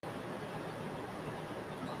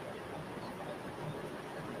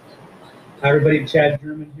Hi everybody, Chad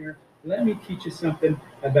German here. Let me teach you something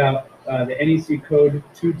about the NEC code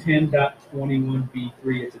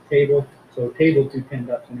 210.21b3. It's a table, so table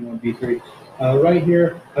 210.21b3. Right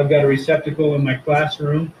here, I've got a receptacle in my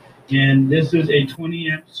classroom, and this is a 20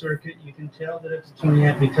 amp circuit. You can tell that it's a 20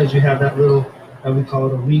 amp because you have that little, we call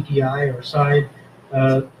it a winky eye or side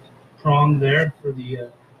prong there for the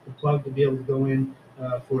plug to be able to go in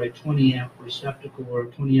for a 20 amp receptacle or a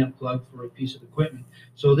 20 amp plug for a piece of equipment.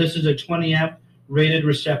 So this is a 20 amp rated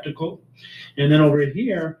receptacle. And then over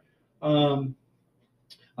here,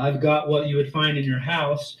 I've got what you would find in your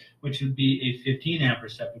house, which would be a 15 amp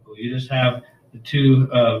receptacle. You just have the two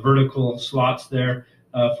vertical slots there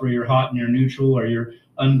for your hot and your neutral, or your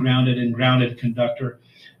ungrounded and grounded conductor.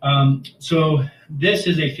 So this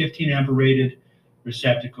is a 15 amp rated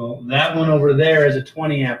receptacle. That one over there is a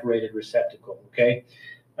 20 amp rated receptacle. Okay,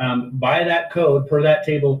 by that code, per that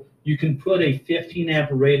table, you can put a 15 amp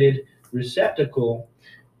rated receptacle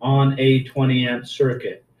on a 20 amp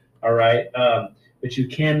circuit. All right, but you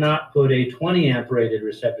cannot put a 20 amp rated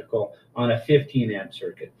receptacle on a 15 amp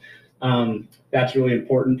circuit. That's really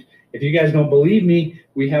important. If you guys don't believe me,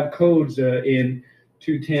 we have codes in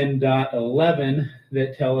 210.11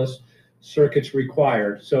 that tell us circuits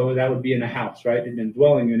required. So that would be in a house, right? In a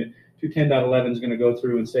dwelling unit, 210.11 is going to go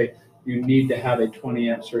through and say you need to have a 20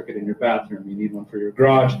 amp circuit in your bathroom. You need one for your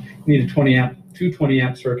garage. You need a 20 amp, two 20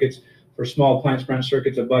 amp circuits for small appliance branch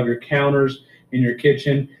circuits above your counters in your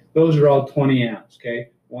kitchen. Those are all 20 amps, okay?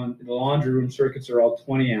 The laundry room circuits are all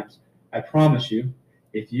 20 amps. I promise you,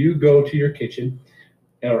 if you go to your kitchen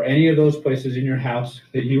or any of those places in your house,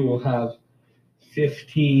 that you will have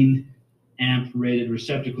 15 amp rated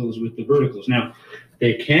receptacles with the verticals. Now,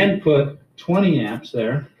 they can put 20 amps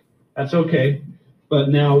there. That's okay. But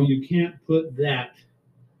now you can't put that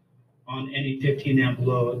on any 15 amp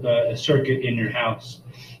load circuit in your house.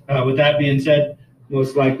 With that being said,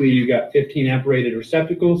 most likely you got 15 amp rated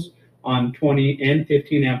receptacles on 20 and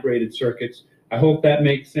 15 amp rated circuits. I hope that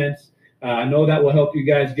makes sense. I know that will help you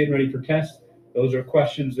guys getting ready for tests. Those are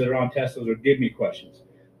questions that are on tests. Those are give me questions.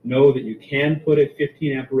 Know that you can put a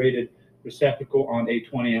 15 amp rated receptacle on a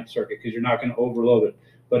 20 amp circuit because you're not going to overload it.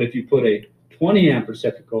 But if you put a 20 amp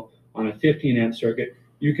receptacle on a 15 amp circuit,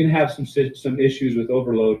 you can have some issues with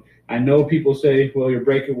overload. I know people say, well, your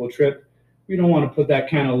breaker will trip. We don't want to put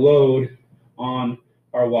that kind of load on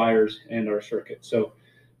our wires and our circuit. So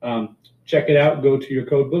check it out. Go to your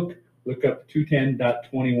code book. Look up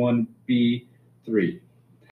 210.21b3.